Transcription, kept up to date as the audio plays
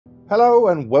Hello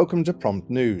and welcome to Prompt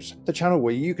News, the channel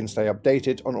where you can stay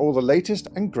updated on all the latest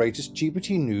and greatest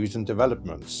GPT news and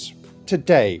developments.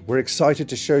 Today, we're excited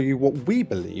to show you what we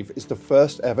believe is the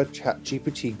first ever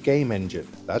ChatGPT game engine.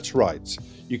 That's right,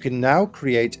 you can now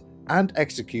create and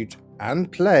execute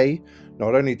and play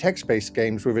not only text-based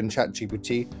games within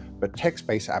ChatGPT, but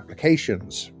text-based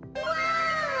applications.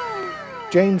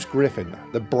 James Griffin,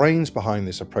 the brains behind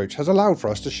this approach, has allowed for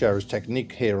us to share his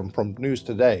technique here on Prompt News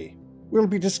today. We'll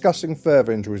be discussing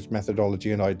further into his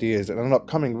methodology and ideas in an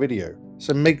upcoming video,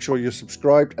 so make sure you're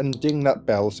subscribed and ding that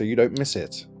bell so you don't miss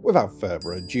it. Without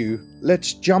further ado,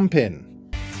 let's jump in.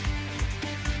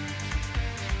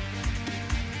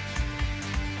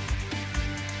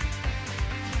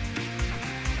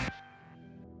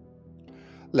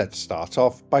 Let's start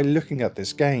off by looking at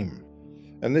this game.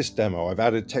 In this demo, I've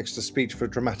added text-to-speech for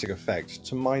dramatic effect.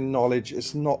 To my knowledge,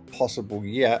 it's not possible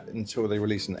yet until they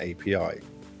release an API.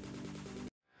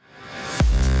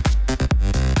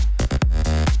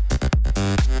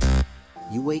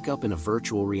 You wake up in a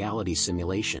virtual reality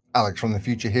simulation. Alex from the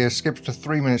future here skips to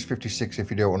 3 minutes 56 if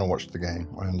you don't want to watch the game.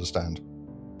 I understand.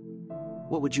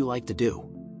 What would you like to do?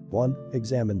 1.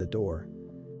 Examine the door.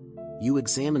 You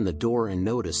examine the door and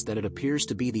notice that it appears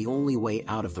to be the only way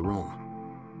out of the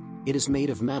room. It is made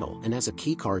of metal and has a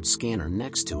keycard scanner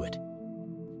next to it.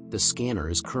 The scanner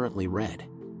is currently red.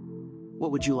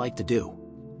 What would you like to do?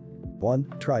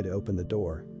 1. Try to open the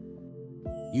door.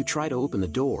 You try to open the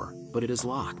door, but it is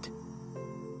locked.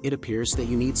 It appears that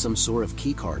you need some sort of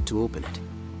keycard to open it.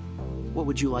 What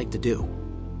would you like to do?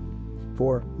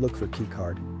 4. Look for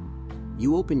keycard.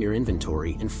 You open your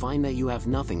inventory and find that you have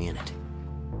nothing in it.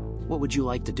 What would you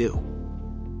like to do?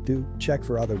 2. Check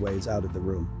for other ways out of the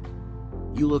room.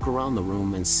 You look around the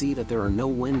room and see that there are no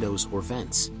windows or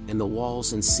vents, and the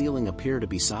walls and ceiling appear to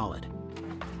be solid.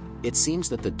 It seems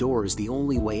that the door is the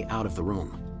only way out of the room.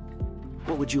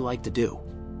 What would you like to do?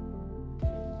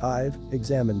 5.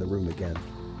 Examine the room again.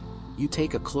 You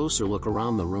take a closer look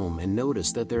around the room and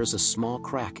notice that there is a small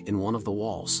crack in one of the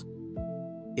walls.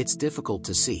 It's difficult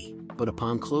to see, but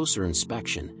upon closer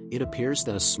inspection, it appears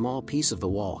that a small piece of the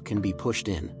wall can be pushed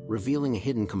in, revealing a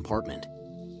hidden compartment.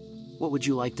 What would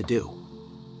you like to do?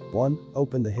 1.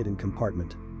 Open the hidden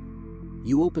compartment.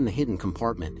 You open the hidden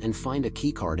compartment and find a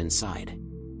keycard inside.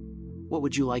 What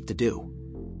would you like to do?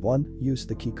 1. Use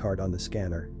the keycard on the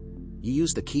scanner. You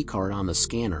use the keycard on the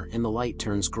scanner and the light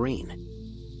turns green.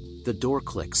 The door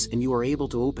clicks and you are able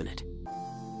to open it.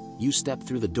 You step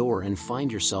through the door and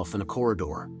find yourself in a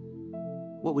corridor.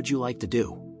 What would you like to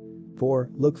do? 4.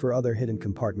 Look for other hidden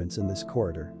compartments in this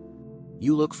corridor.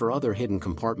 You look for other hidden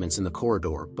compartments in the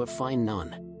corridor but find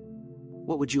none.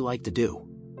 What would you like to do?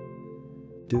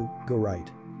 2. Go right.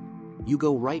 You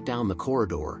go right down the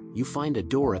corridor. You find a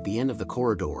door at the end of the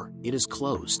corridor. It is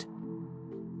closed.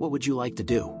 What would you like to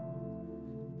do?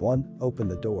 1. Open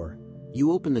the door.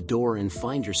 You open the door and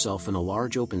find yourself in a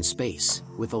large open space,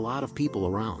 with a lot of people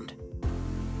around.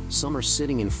 Some are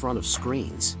sitting in front of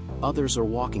screens, others are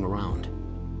walking around.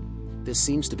 This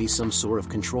seems to be some sort of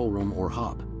control room or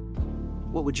hub.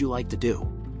 What would you like to do?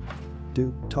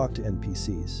 2. Talk to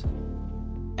NPCs.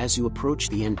 As you approach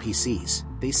the NPCs,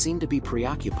 they seem to be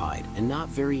preoccupied and not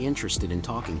very interested in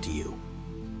talking to you.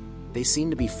 They seem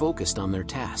to be focused on their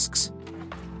tasks.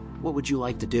 What would you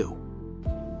like to do?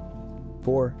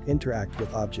 4. Interact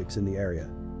with objects in the area.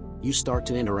 You start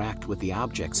to interact with the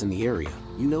objects in the area.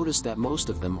 You notice that most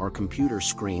of them are computer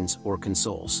screens or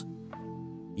consoles.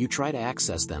 You try to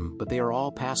access them, but they are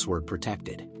all password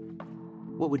protected.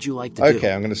 What would you like to do?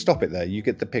 Okay, I'm going to stop it there. You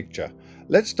get the picture.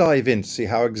 Let's dive in to see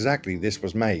how exactly this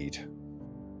was made.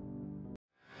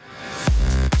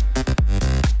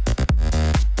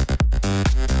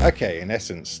 Okay, in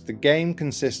essence, the game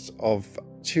consists of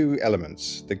 2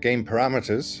 elements, the game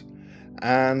parameters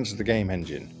and the game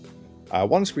engine.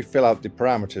 Once we fill out the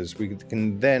parameters, we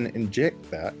can then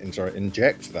inject that into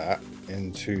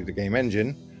the game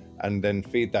engine and then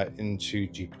feed that into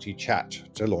GPT chat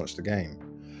to launch the game.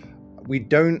 We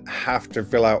don't have to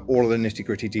fill out all of the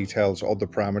nitty-gritty details of the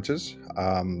parameters.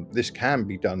 This can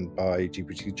be done by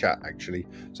GPT chat actually.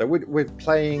 So we're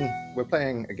playing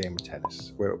a game of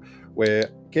tennis. We're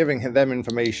giving them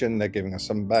information, they're giving us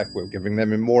some back, we're giving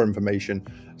them more information,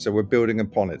 so we're building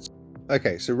upon it.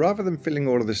 Okay, so rather than filling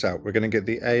all of this out, we're going to get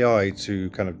the AI to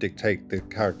kind of dictate the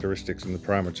characteristics and the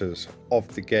parameters of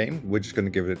the game. We're just going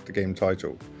to give it the game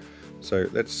title. So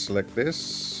let's select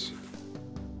this,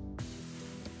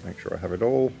 make sure I have it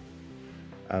all,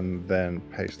 and then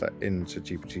paste that into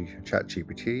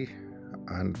ChatGPT,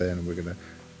 and then we're going to,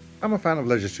 I'm a fan of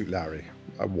Leisure Suit Larry,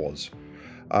 I was.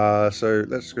 So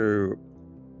let's go,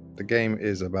 the game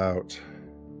is about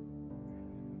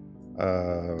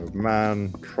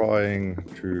Man trying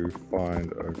to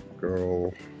find a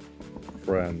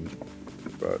girlfriend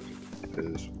but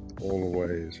is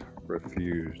always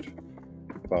refused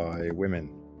by women.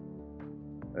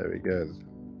 There we go.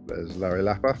 There's Larry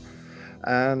Lapper.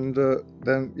 And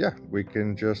then, yeah, we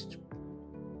can just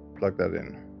plug that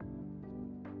in.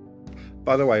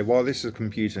 By the way, while this is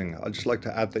computing, I'd just like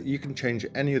to add that you can change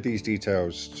any of these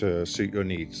details to suit your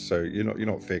needs. So you're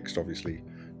not fixed, obviously,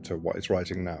 to what it's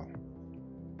writing now.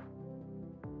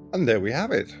 And there we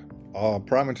have it. Our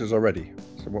parameters are ready.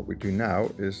 So what we do now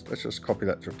is let's just copy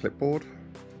that to a clipboard.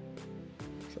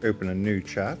 Let's open a new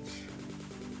chat.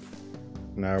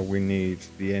 Now we need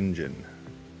the engine.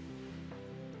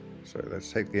 So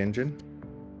let's take the engine,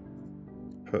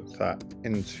 put that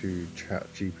into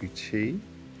ChatGPT.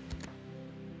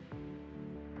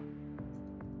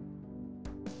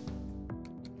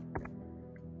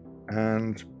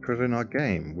 And put in our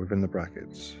game within the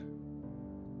brackets.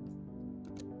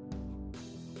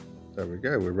 There we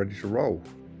go, we're ready to roll.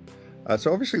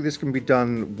 So obviously this can be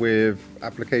done with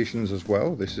applications as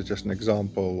well. This is just an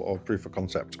example of proof of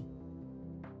concept.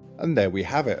 And there we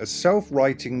have it, a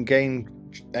self-writing game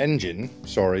engine,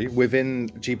 within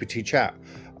GPT chat.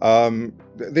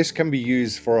 This can be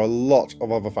used for a lot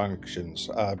of other functions.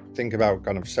 Think about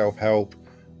kind of self-help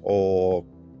or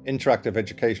interactive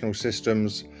educational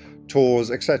systems,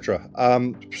 tours, etc.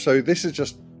 So this is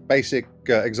just basic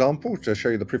example to show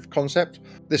you the proof of concept.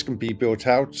 This can be built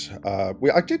out.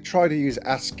 I did try to use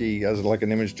ASCII as like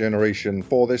an image generation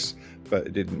for this, but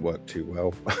it didn't work too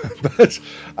well. But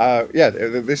yeah,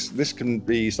 this can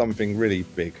be something really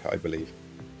big, I believe.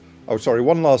 Oh, sorry,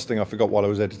 one last thing I forgot while I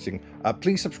was editing.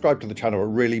 Please subscribe to the channel, it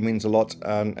really means a lot.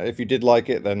 And if you did like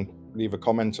it, then leave a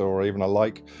comment or even a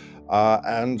like.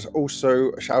 And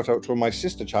also a shout out to my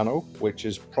sister channel, which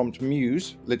is Prompt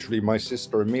Muse, literally my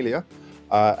sister Amelia.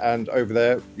 And over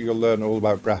there, you'll learn all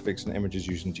about graphics and images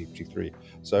using GPT-3.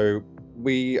 So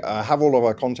we have all of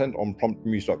our content on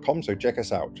promptmuse.com, so check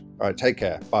us out. All right, take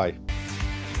care. Bye.